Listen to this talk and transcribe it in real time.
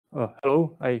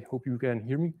Hello, I hope you can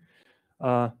hear me.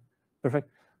 Perfect.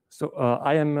 So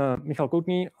I am Michal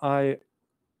Koutný.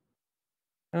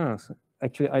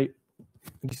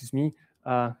 This is me.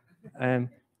 I am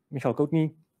Michal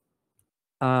Koutný.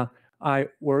 I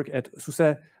work at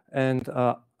SUSE, and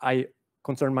I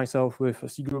concern myself with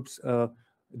C groups,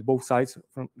 both sides,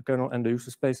 from the kernel and the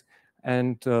user space.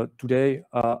 And today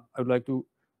I would like to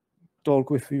talk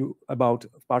with you about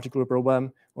a particular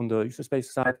problem on the user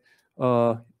space side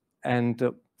and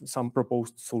some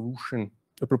proposed solution.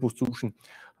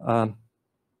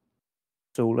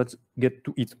 So let's get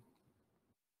to it.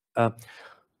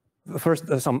 First,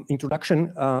 some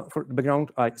introduction for the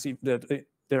background. I see that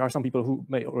there are some people who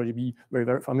may already be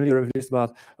very familiar with this,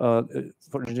 but for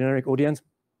the generic audience,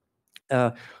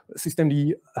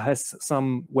 systemd has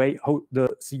some way how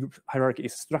the C group hierarchy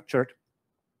is structured,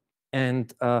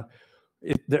 and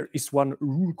there is one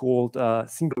rule called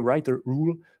single writer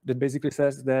rule that basically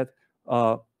says that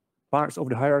parts of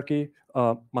the hierarchy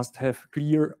must have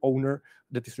clear owner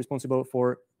that is responsible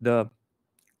for the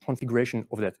configuration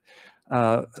of that.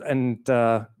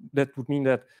 That would mean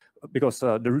that because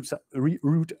the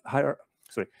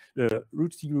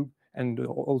root C group and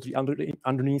all the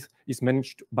underneath is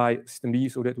managed by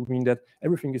systemd, so that would mean that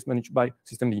everything is managed by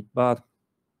systemd. But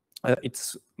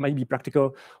it's maybe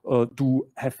practical to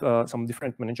have some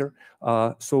different manager.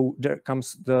 So there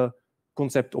comes the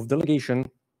concept of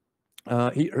delegation.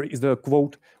 Here is the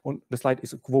quote on the slide.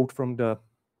 Is a quote from the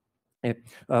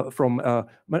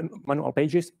manual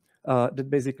pages that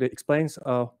basically explains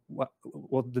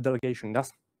what the delegation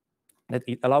does. That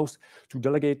it allows to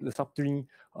delegate the subtree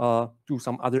to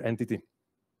some other entity,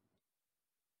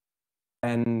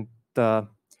 and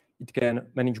it can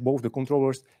manage both the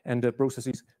controllers and the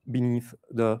processes beneath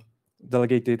the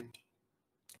delegated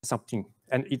subtree.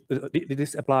 And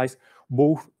this applies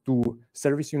both to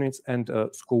service units and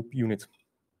scope units.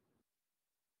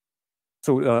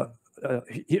 So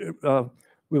here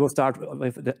we will start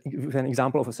with an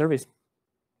example of a service.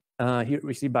 Here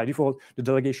we see by default the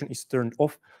delegation is turned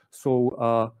off,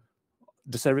 so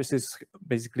the services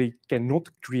basically cannot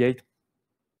create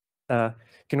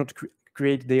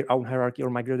their own hierarchy or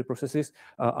migrate the processes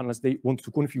unless they want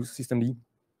to confuse systemd.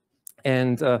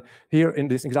 And here in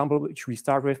this example, which we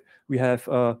start with, we have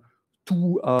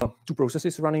two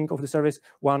processes running of the service.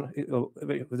 One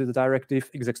with the directive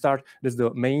exec start, that's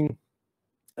the main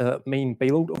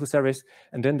payload of the service,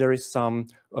 and then there is some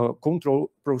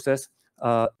control process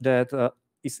that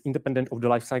is independent of the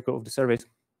life cycle of the service,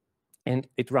 and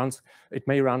it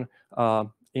may run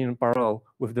in parallel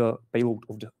with the payload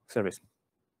of the service.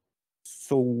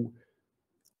 So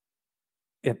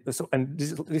yeah, so and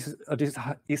this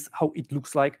is how it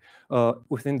looks like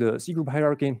within the C group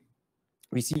hierarchy.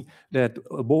 We see that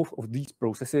both of these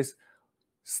processes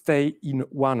stay in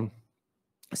one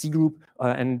C group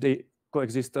and they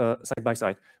coexist side by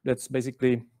side. That's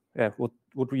basically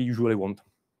what we usually want.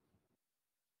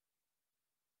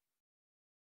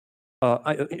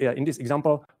 In this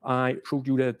example, I showed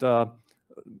you that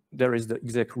there is the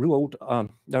exec reload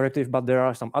directive, but there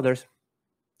are some others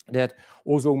that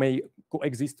also may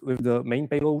coexist with the main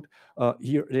payload.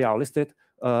 Here they are listed.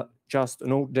 Just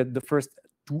note that the first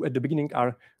two at the beginning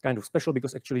are kind of special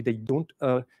because actually they don't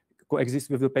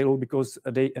coexist with the payload because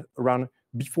they run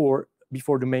before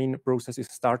the main process is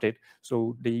started.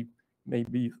 So they may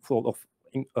be thought of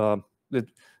that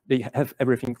they have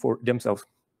everything for themselves.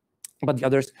 But the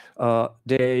others,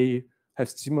 they have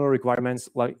similar requirements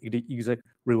like the exec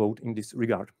reload in this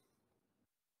regard.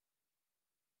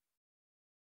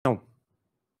 Now,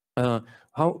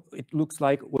 how it looks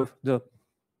like with the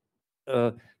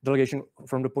delegation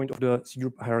from the point of the C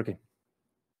group hierarchy.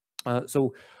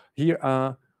 So here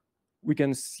we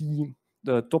can see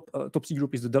the top C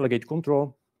group is the delegate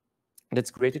control that's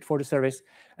created for the service,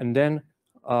 and then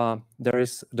there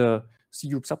is the C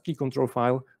group subtree control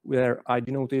file where I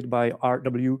denoted by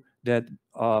RW that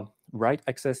write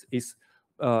access is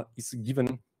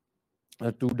given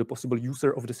to the possible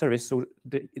user of the service, so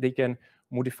they can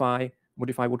modify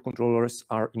what controllers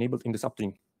are enabled in the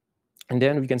subtree. And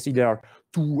then we can see there are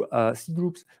two C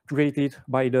groups created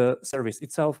by the service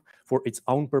itself for its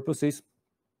own purposes.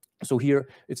 So here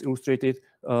it's illustrated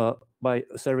by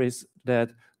a service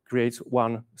that creates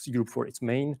one C group for its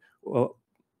main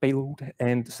payload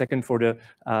and second for the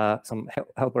some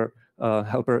helper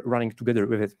running together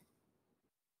with it.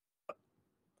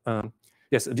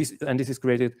 Yes, this is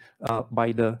created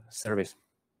by the service.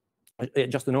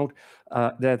 Just a note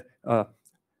that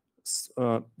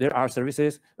there are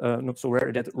services, not so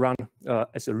rare, that run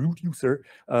as a root user.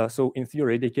 So in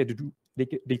theory, they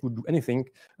could do anything.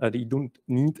 They don't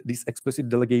need this explicit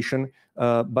delegation,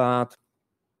 but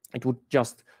it would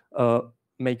just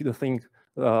make the thing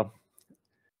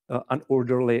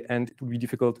unorderly, and it would be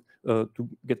difficult to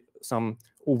get some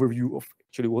overview of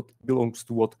actually what belongs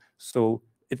to what. So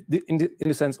in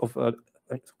the sense of,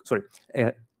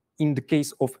 in the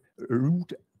case of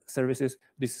root services,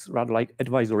 this is rather like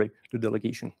advisory to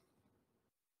delegation.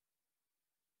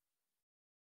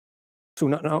 So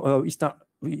now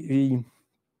we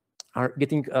are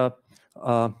getting to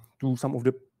some of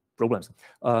the problems.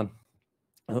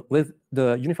 With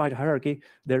the unified hierarchy,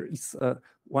 there is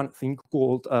one thing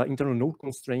called internal node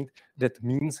constraint. That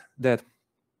means that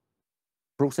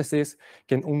processes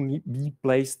can only be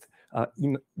placed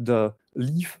in the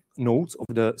leaf nodes of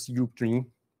the cgroup tree.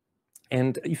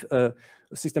 And if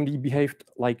systemd behaved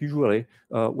like usually,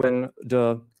 when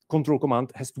the control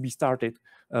command has to be started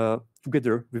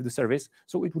together with the service,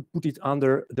 so it would put it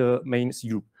under the main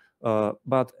cgroup.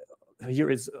 But here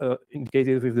is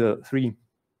indicated with the 3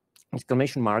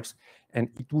 exclamation marks, and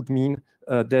it would mean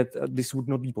that this would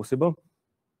not be possible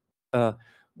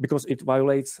because it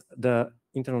violates the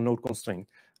internal node constraint.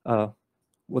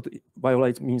 What it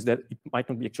violates means that it might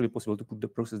not be actually possible to put the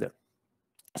process there.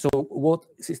 So what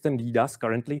systemd does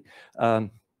currently,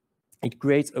 it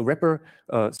creates a wrapper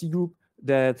cgroup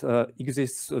that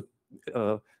exists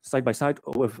side by side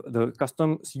with the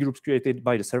custom cgroups created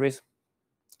by the service,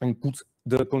 and puts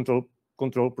the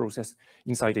control process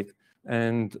inside it,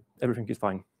 and everything is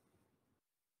fine.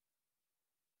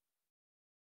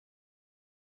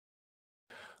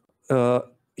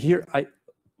 Here I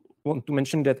want to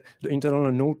mention that the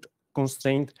internal node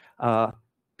constraint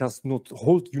does not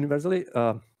hold universally,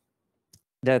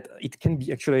 that it can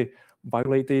be actually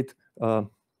violated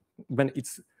when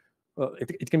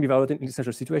it can be violated in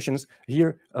such situations.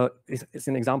 Here is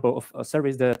an example of a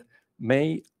service that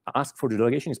may ask for the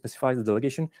delegation, it specifies the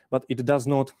delegation, but it does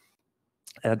not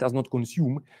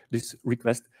consume this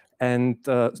request, and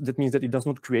that means that it does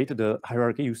not create the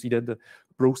hierarchy. You see that the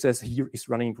process here is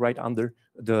running right under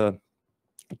the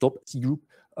top cgroup,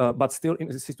 but still in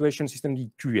this situation,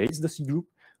 systemd creates the cgroup,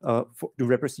 for the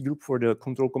wrapper cgroup for the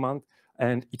control command,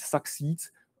 and it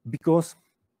succeeds because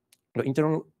the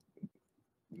internal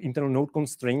node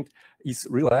constraint is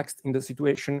relaxed in the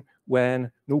situation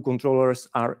when no controllers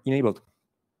are enabled.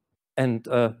 And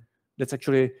that's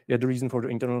actually the reason for the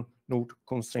internal node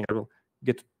constraint. I will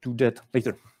get to that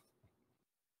later.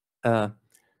 The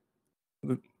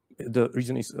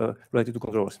reason is related to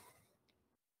controllers.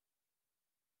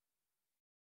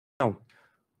 Now,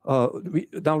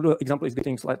 the example is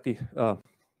getting slightly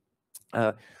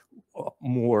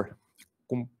more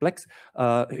complex.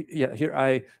 Yeah, here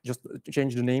I just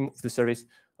changed the name of the service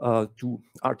to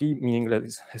RT, meaning that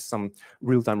it has some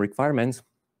real-time requirements.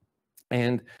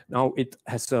 And now it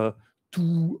has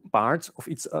 2 parts of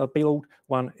its payload.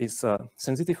 One is a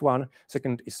sensitive one,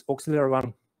 second is auxiliary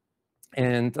one.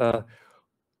 And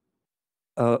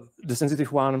the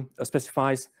sensitive one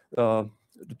specifies the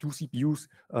 2 CPUs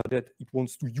that it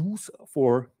wants to use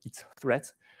for its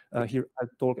threads. Here I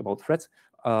talk about threads.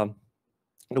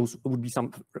 Those would be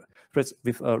some threads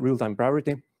with real-time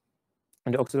priority.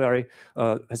 And the auxiliary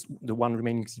has the 1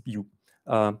 remaining CPU.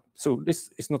 So this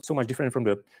is not so much different from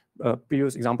the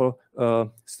previous example,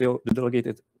 still the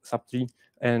delegated subtree.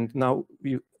 And now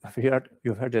you've heard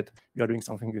that we are doing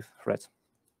something with threads.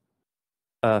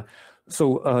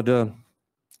 So the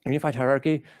unified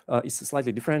hierarchy is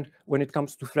slightly different when it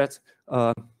comes to threads.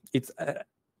 The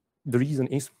reason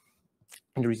is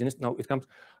now it comes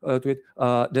to it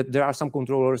that there are some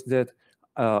controllers that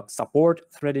support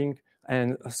threading,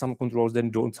 and some controllers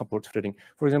that don't support threading.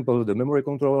 For example, the memory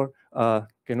controller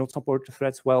cannot support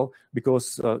threads well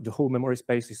because the whole memory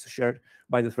space is shared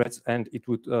by the threads, and it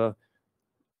would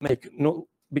make no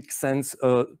big sense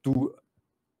to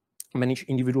manage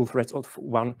individual threads of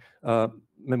one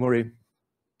memory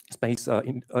space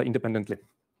independently.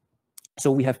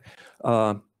 So we have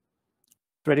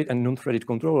threaded and non-threaded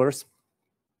controllers,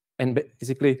 and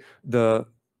basically the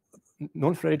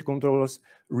non-threaded controllers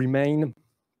remain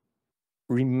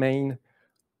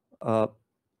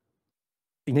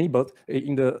enabled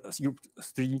in the cgroup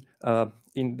tree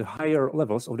in the higher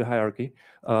levels of the hierarchy.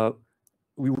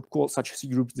 We would call such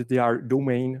cgroups that they are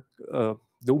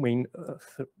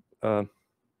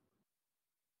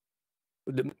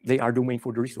they are domain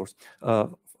for the resource.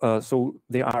 So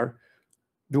they are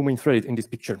domain threaded in this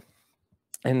picture.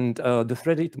 And the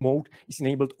threaded mode is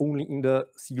enabled only in the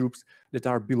C groups that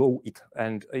are below it.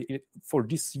 And for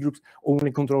these C groups,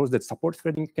 only controllers that support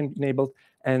threading can be enabled.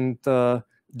 And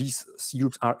these C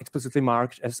groups are explicitly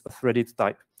marked as a threaded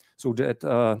type, so that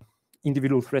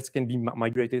individual threads can be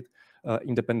migrated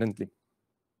independently.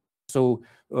 So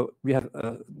we have,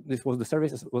 this was the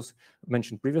service as was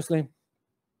mentioned previously,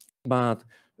 but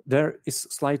there is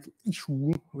a slight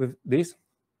issue with this,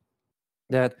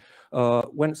 that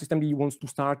when systemd wants to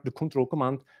start the control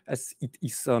command as it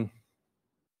is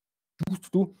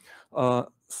used to,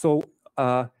 so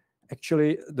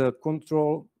actually the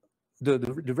control,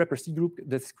 the wrapper C group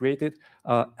that's created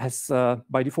has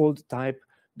by default type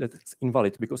that's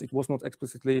invalid because it was not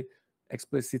explicitly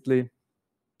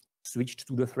switched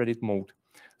to the threaded mode.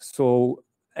 So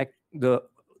the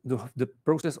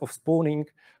process of spawning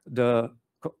the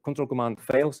control command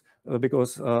fails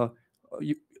because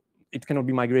it cannot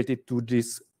be migrated to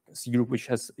this C group which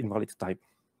has invalid type.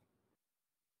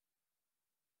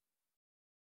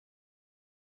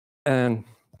 And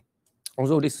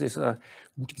also this is a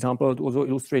good example to also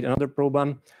illustrate another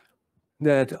problem,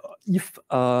 that if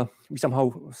we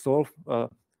somehow solve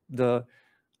the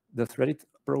threaded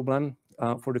problem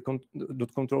for the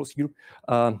control C group,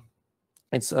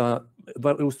 it's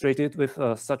well illustrated with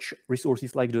such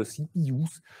resources like the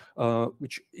CPUs,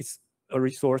 which is a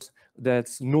resource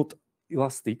that's not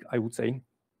elastic, I would say,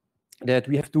 that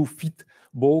we have to fit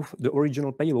both the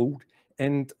original payload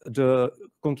and the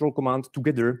control command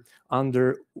together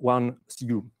under one C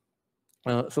group.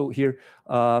 So here,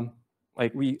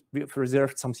 like we've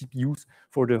reserved some CPUs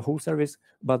for the whole service,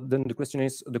 but then the question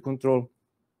is the control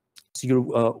C group,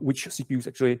 which CPUs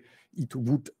actually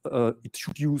it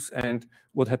should use, and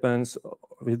what happens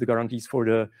with the guarantees for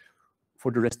the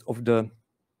rest of the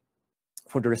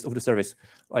service.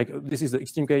 Like this is the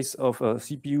extreme case of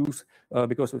CPUs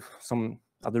because of some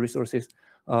other resources,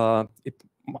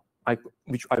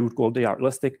 which I would call they are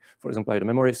elastic, for example, like the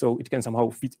memory, so it can somehow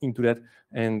fit into that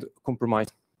and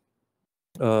compromise,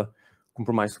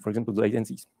 for example, the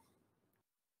latencies.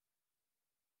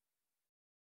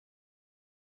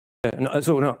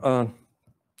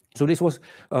 So this was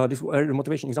the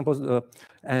motivation examples,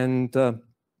 and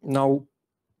now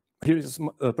here is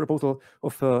a proposal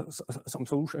of some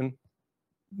solution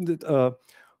that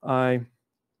I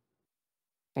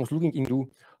was looking into,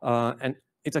 and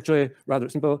it's actually rather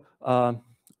simple.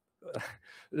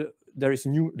 There is a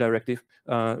new directive.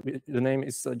 The name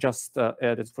is just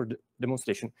added for the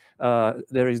demonstration.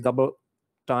 There is double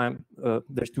time.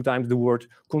 There's 2 times the word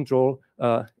control,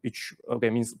 which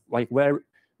means like where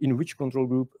in which control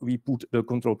group we put the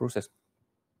control process.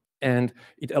 And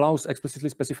it allows explicitly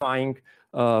specifying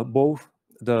both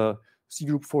the C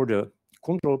group for the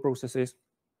control processes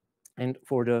and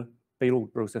for the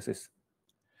payload processes.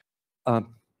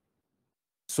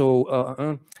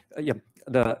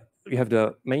 We have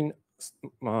the main,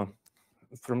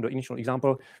 from the initial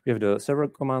example, we have the server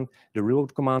command, the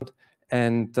reload command,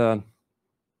 and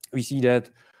we see that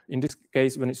in this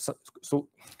case, when it's so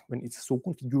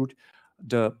configured,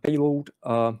 the payload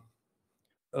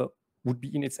would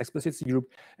be in its explicit C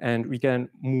group, and we can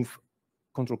move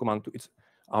control command to its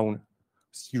own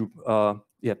C group.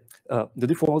 The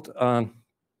default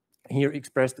here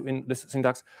expressed in this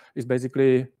syntax is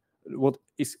basically what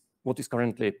is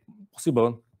currently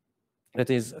possible. That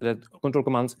is that control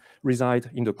commands reside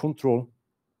in the control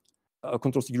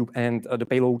C group, and the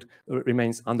payload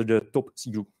remains under the top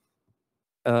C group.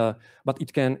 But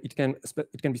it can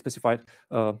be specified.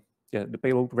 The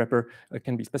payload wrapper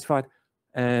can be specified,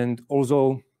 and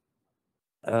also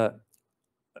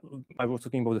I was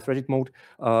talking about the threaded mode.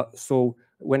 So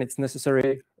when it's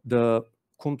necessary, the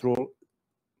control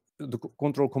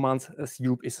command C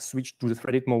group is switched to the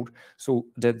threaded mode, so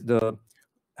that the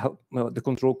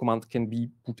control command can be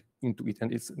put into it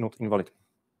and it's not invalid.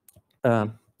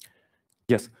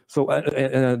 Yes. So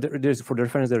there's, for the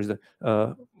reference, there is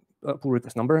a pull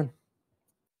request number.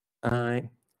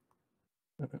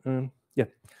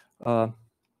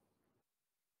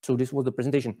 So this was the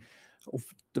presentation of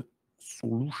the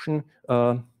solution.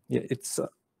 Here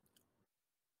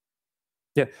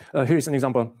is an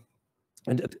example,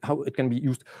 and how it can be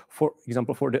used. For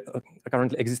example, for the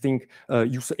currently existing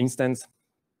user instance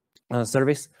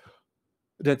service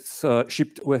that's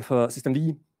shipped with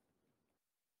systemd,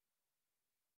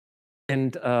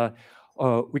 and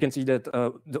we can see that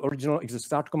the original is the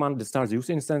start command that starts the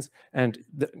user instance, and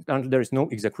currently there is no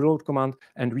exec reload command,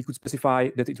 and we could specify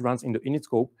that it runs in the init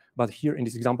scope. But here in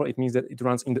this example, it means that it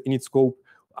runs in the init scope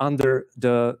under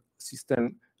the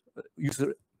systemd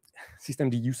user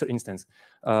instance.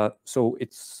 So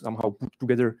it's somehow put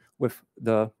together with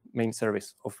the main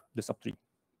service of the subtree.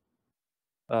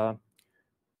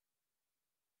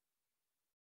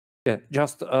 Yeah,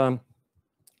 just there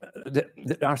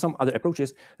are some other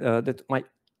approaches that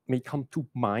may come to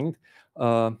mind.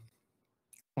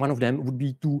 One of them would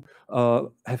be to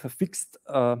have a fixed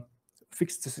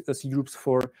C groups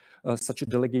for such a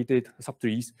delegated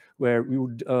subtrees, where we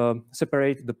would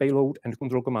separate the payload and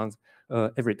control commands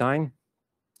every time.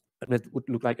 That would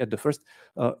look like at the first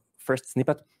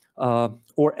snippet.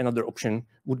 Or another option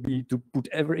would be to put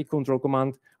every control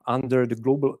command under the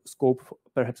global scope,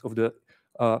 perhaps of the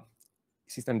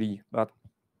systemd. But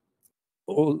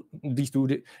all these two,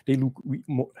 they look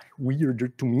more weirder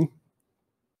to me.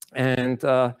 And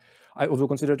I also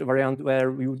considered a variant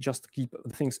where we would just keep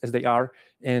things as they are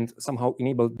and somehow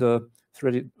enable the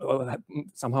threaded,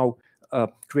 somehow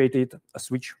created a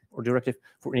switch or directive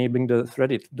for enabling the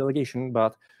threaded delegation,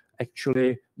 but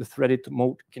actually the threaded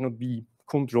mode cannot be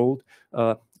controlled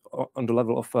on the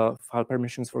level of file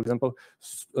permissions, for example.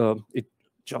 It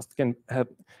just can have,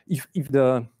 if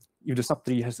the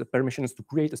subtree has the permissions to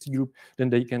create a C group, then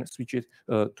they can switch it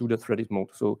to the threaded mode.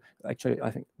 So actually, I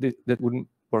think that wouldn't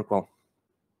work well.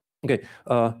 Okay,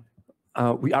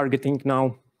 we are getting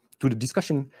now to the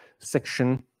discussion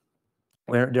section,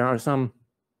 where there are some.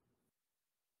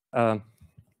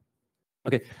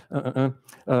 Okay,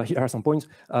 here are some points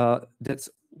that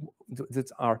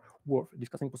are worth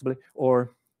discussing possibly,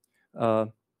 or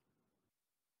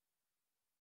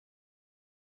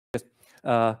yes,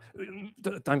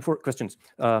 time for questions.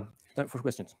 Time for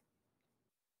questions.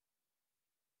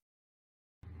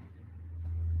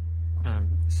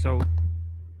 So,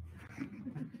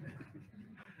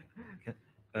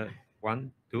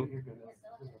 1, 2.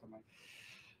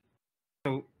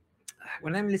 So,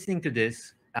 when I'm listening to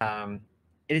this, it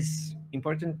is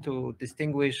important to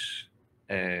distinguish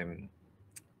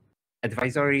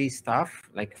advisory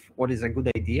stuff, like what is a good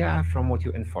idea, from what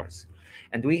you enforce.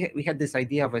 And we had this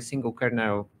idea of a single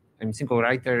kernel and single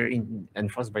writer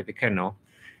enforced by the kernel,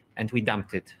 and we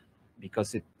dumped it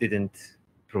because it didn't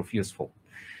prove useful.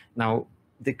 Now,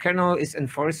 the kernel is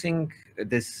enforcing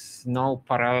this no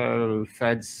parallel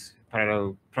threads,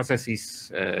 parallel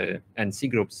processes, and C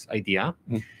groups idea.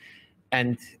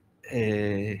 And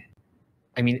I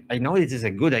mean, I know it is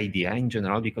a good idea in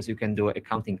general because you can do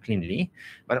accounting cleanly,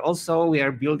 but also we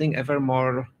are building ever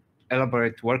more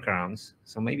elaborate workarounds.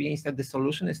 So maybe instead the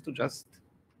solution is to just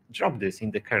drop this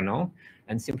in the kernel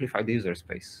and simplify the user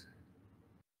space.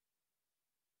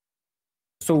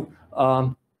 So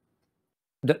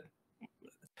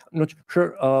not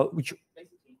sure which.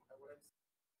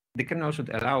 The kernel should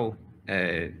allow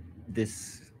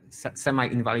this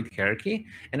semi-invalid hierarchy,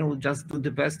 and it will just do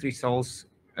the best resource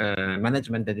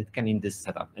management that it can in this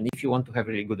setup. And if you want to have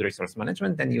really good resource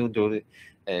management, then you do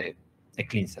a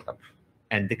clean setup.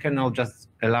 And the kernel just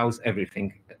allows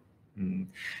everything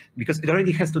because it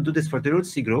already has to do this for the root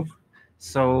C group.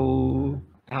 So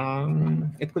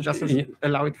it could just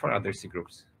allow it for other C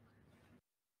groups.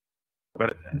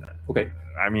 But okay,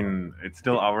 I mean, it's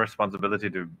still our responsibility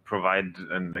to provide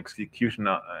an execution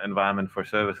environment for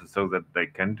services so that they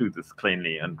can do this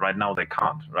cleanly. And right now they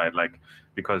can't, right? Like,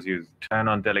 because you turn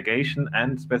on delegation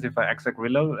and specify exec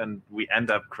reload, and we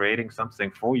end up creating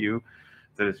something for you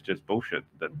that is just bullshit,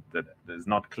 that is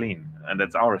not clean, and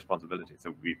that's our responsibility.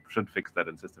 So we should fix that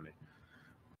in systemd.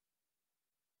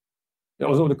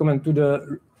 Also, the comment to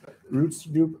the root C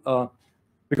group.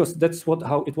 Because that's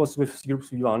how it was with C groups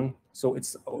v1. So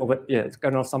it's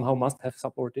kernel somehow must have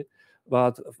supported.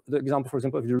 But the example, for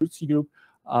example, of the root C group,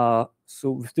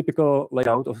 so with typical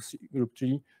layout of C group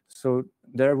tree, so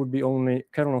there would be only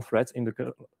kernel threads in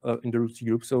the root C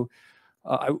group. So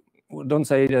I don't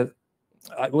say that.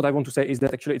 What I want to say is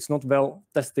that actually it's not well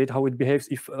tested how it behaves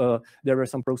if there were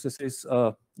some processes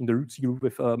in the root C group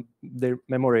with their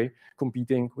memory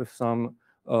competing with some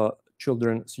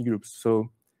children C groups. So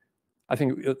I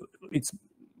think it's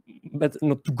better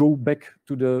not to go back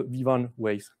to the v1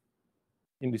 ways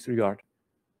in this regard.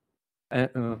 Yeah.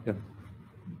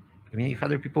 I mean, if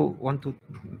other people want to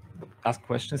ask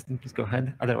questions, then please go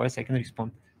ahead. Otherwise, I can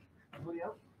respond.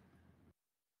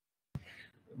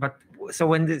 But so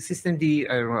when the systemd,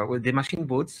 when the machine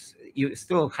boots, you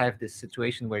still have this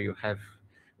situation where you have,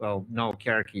 well, no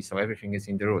hierarchy, so everything is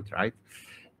in the root, right?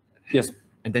 Yes.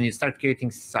 And then you start creating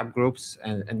subgroups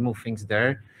and move things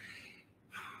there.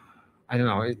 I don't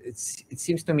know. It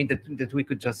seems to me that we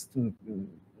could just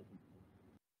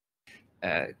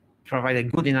provide a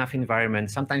good enough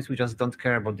environment. Sometimes we just don't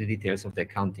care about the details of the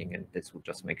accounting, and this would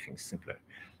just make things simpler.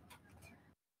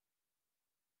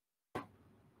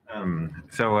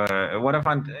 So what I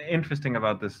find interesting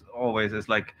about this always is,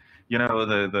 like, you know,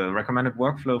 the recommended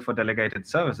workflow for delegated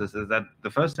services is that the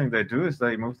first thing they do is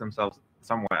they move themselves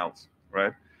somewhere else,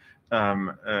 right?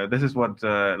 This is what,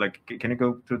 like, can you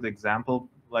go to the example,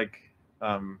 like,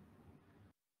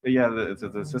 yeah,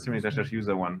 the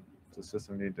system-user one, the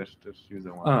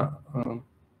system-user one.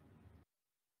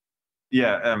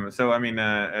 Yeah, so I mean,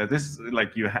 this,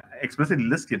 like, you explicitly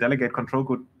list your delegate control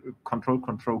group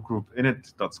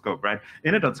init.scope, right?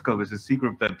 Init.scope is a C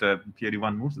group that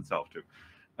PID1 moves itself to,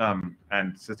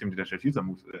 and system-user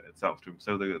moves itself to.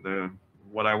 So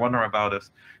what I wonder about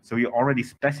is, so you're already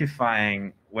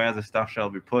specifying where the stuff shall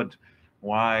be put.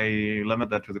 Why limit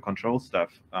that to the control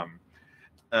stuff?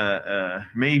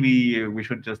 Maybe we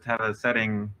should just have a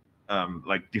setting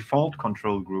like default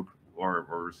control group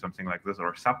or something like this,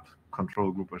 or sub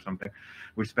control group or something,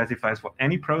 which specifies for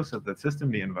any process that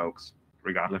systemd invokes,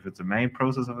 regardless if it's a main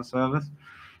process of a service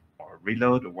or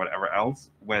reload or whatever else,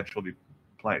 where it should be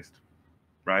placed,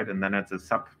 right? And then it's a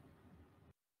sub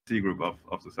C group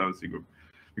of the service C group,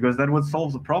 because that would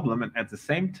solve the problem and at the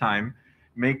same time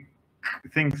make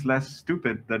things less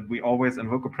stupid that we always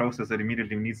invoke a process that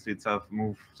immediately needs to itself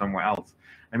move somewhere else.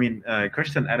 I mean,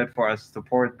 Christian added for us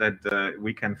support that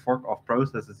we can fork off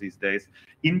processes these days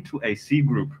into a C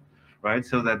group, right?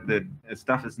 So that the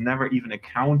stuff is never even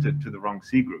accounted to the wrong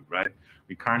C group, right?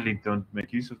 We currently don't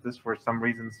make use of this for some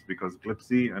reasons because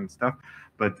glibc and stuff,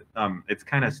 but it's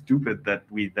kind of stupid that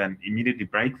we then immediately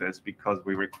break this because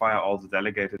we require all the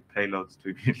delegated payloads to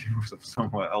immediately move them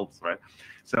somewhere else, right?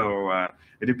 So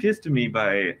it appears to me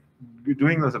by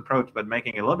doing this approach, but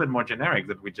making it a little bit more generic,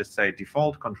 that we just say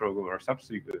default control group or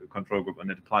sub-C control group,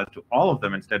 and it applies to all of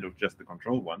them instead of just the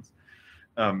control ones.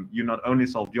 You not only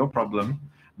solved your problem,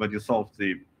 but you solved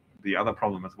the other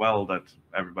problem as well, that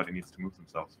everybody needs to move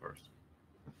themselves first.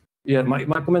 Yeah, my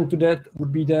comment to that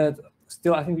would be that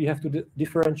still I think we have to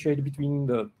differentiate between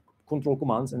the control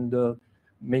commands and the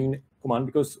main command,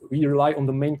 because we rely on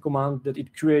the main command that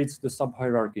it creates the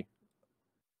sub-hierarchy.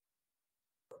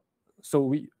 So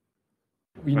we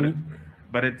need...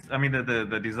 But it's, I mean,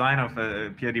 the design of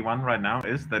PID1 right now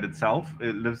is that it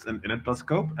lives in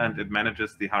init.scope and it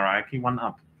manages the hierarchy one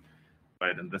up,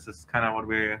 right? And this is kind of what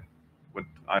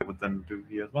I would then do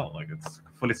here as well. Like, it's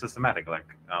fully systematic. Like,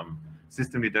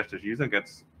 systemd-user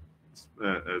gets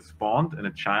spawned in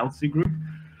a child C group,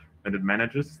 and it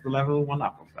manages the level one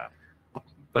up of that.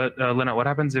 But Lena, what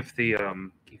happens if the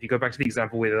if you go back to the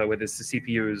example where this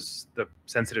CPU is the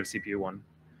sensitive CPU one,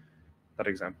 that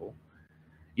example?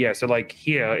 Yeah, so like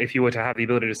here, if you were to have the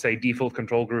ability to say default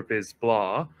control group is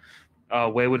blah,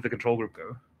 where would the control group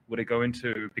go? Would it go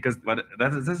into, because... But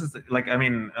this is like, I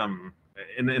mean,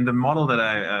 in the model that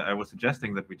I was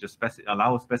suggesting, that we just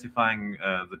allow specifying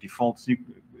the default C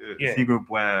group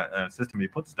where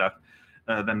systemd puts stuff,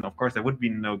 then of course there would be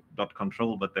no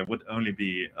 .control, but there would only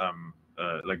be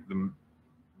like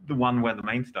the one where the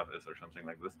main stuff is or something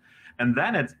like this. And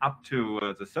then it's up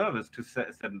to the service to set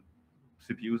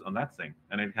CPUs on that thing,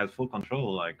 and it has full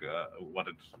control, like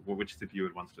which CPU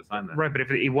it wants to assign that. Right, but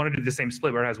if it wanted to do the same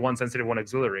split where it has one sensitive, one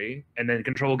auxiliary, and then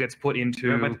control gets put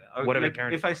into whatever like,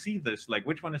 if I see this, like,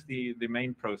 which one is the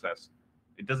main process?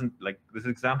 It doesn't, like, this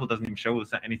example doesn't even show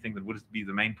us anything that would be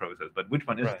the main process, but which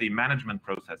one is the management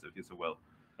process, if you so will.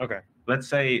 Okay. Let's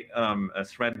say a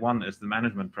thread 1 is the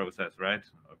management process, right?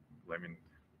 I mean,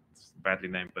 it's badly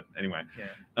named, but anyway.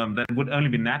 Yeah. That would only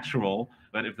be natural,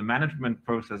 but if the management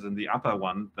process in the upper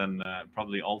one, then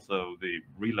probably also the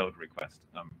reload request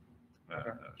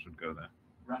should go there.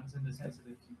 Runs in the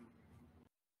sensitive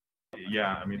CPU.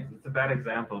 Yeah, I mean, it's a bad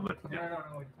example, but yeah.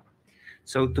 No.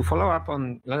 So to follow up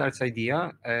on Leonard's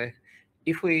idea,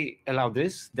 if we allow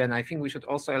this, then I think we should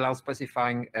also allow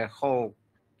specifying a whole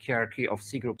hierarchy of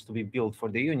C groups to be built for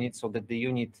the unit, so that the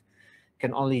unit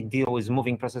can only deal with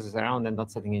moving processes around and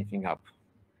not setting anything up.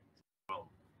 Well,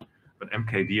 but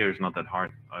MKD is not that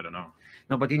hard. I don't know.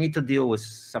 No, but you need to deal with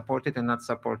supported and not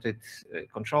supported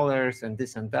controllers and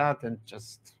this and that, and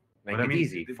just make it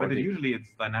easy. But usually it's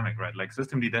dynamic, right? Like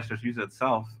systemd-user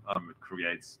itself, it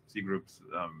creates C groups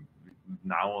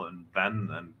now and then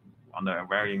and under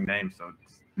varying names. So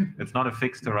it's not a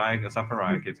fixed hierarchy, a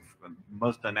sub-hierarchy. It's the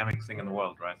most dynamic thing in the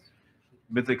world, right?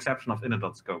 With the exception of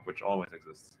init.scope, which always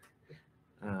exists.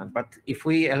 But if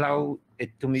we allow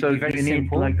it to be very you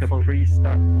simple, need like a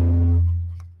pre-start.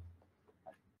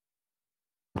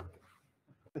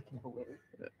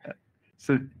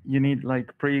 So you need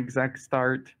like pre-exec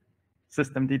start,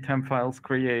 systemd temp files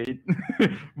create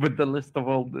with the list of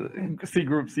all the C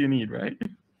groups you need, right?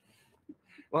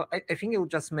 well, I think it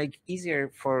would just make easier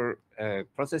for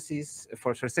processes,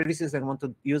 for services that want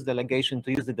to use delegation,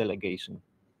 to use the delegation.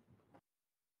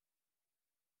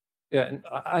 Yeah, and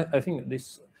I think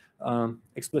this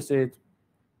explicit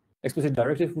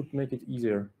directive would make it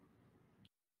easier,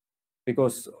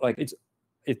 because like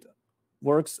it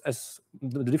works as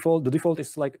the default. The default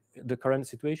is like the current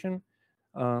situation.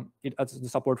 It adds the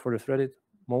support for the threaded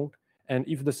mode, and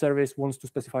if the service wants to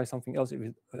specify something else, if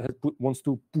it wants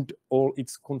to put all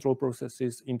its control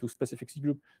processes into specific C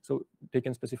group, so they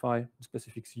can specify a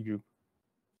specific C group.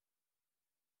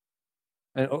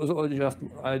 And also,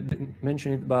 I didn't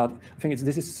mention it, but I think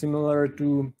this is similar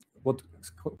to what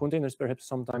containers perhaps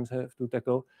sometimes have to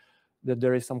tackle, that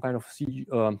there is some kind of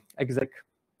exec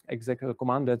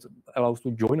command that allows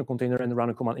to join a container and run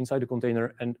a command inside the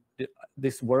container. And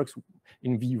this works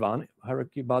in V1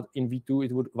 hierarchy, but in V2,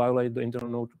 it would violate the internal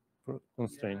node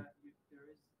constraint.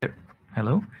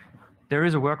 Hello? There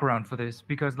is a workaround for this,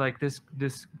 because like this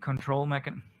control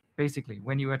mechanism, basically,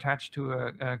 when you attach to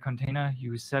a container,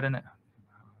 you set an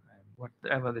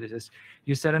whatever that is,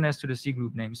 you set an S to the C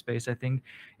group namespace. I think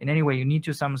in any way you need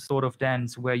to some sort of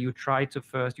dance where you try to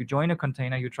first, you join a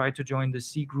container, you try to join the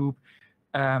C group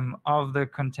of the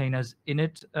container's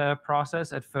init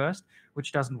process at first,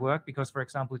 which doesn't work because, for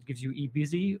example, it gives you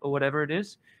ebusy or whatever it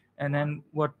is, and then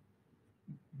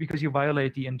because you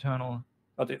violate the internal.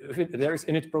 But if there is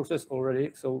init process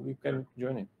already, so you can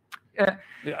join it.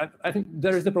 I think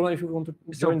there is the problem if you want to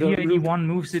join the PID1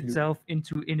 moves itself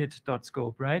into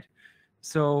init.scope, right?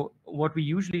 So what we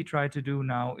usually try to do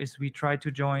now is we try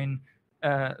to join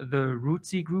the root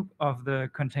C group of the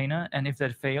container, and if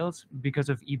that fails because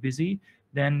of ebusy,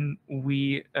 then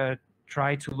we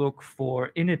try to look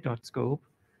for init.scope,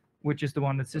 which is the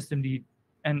one that systemd,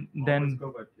 and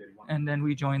then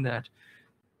we join that,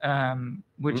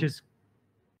 which is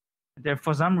there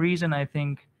for some reason. I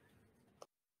think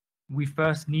we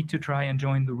first need to try and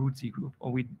join the root C group,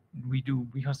 or we do,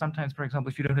 because sometimes, for example,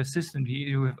 if you don't have systemd,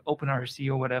 you have OpenRC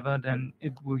or whatever, then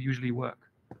it will usually work.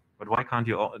 But why can't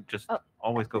you just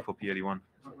always go for PID1?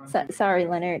 Sorry,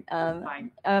 Leonard.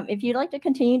 If you'd like to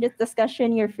continue this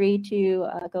discussion, you're free to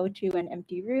go to an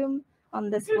empty room on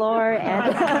this floor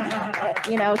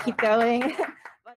and keep going.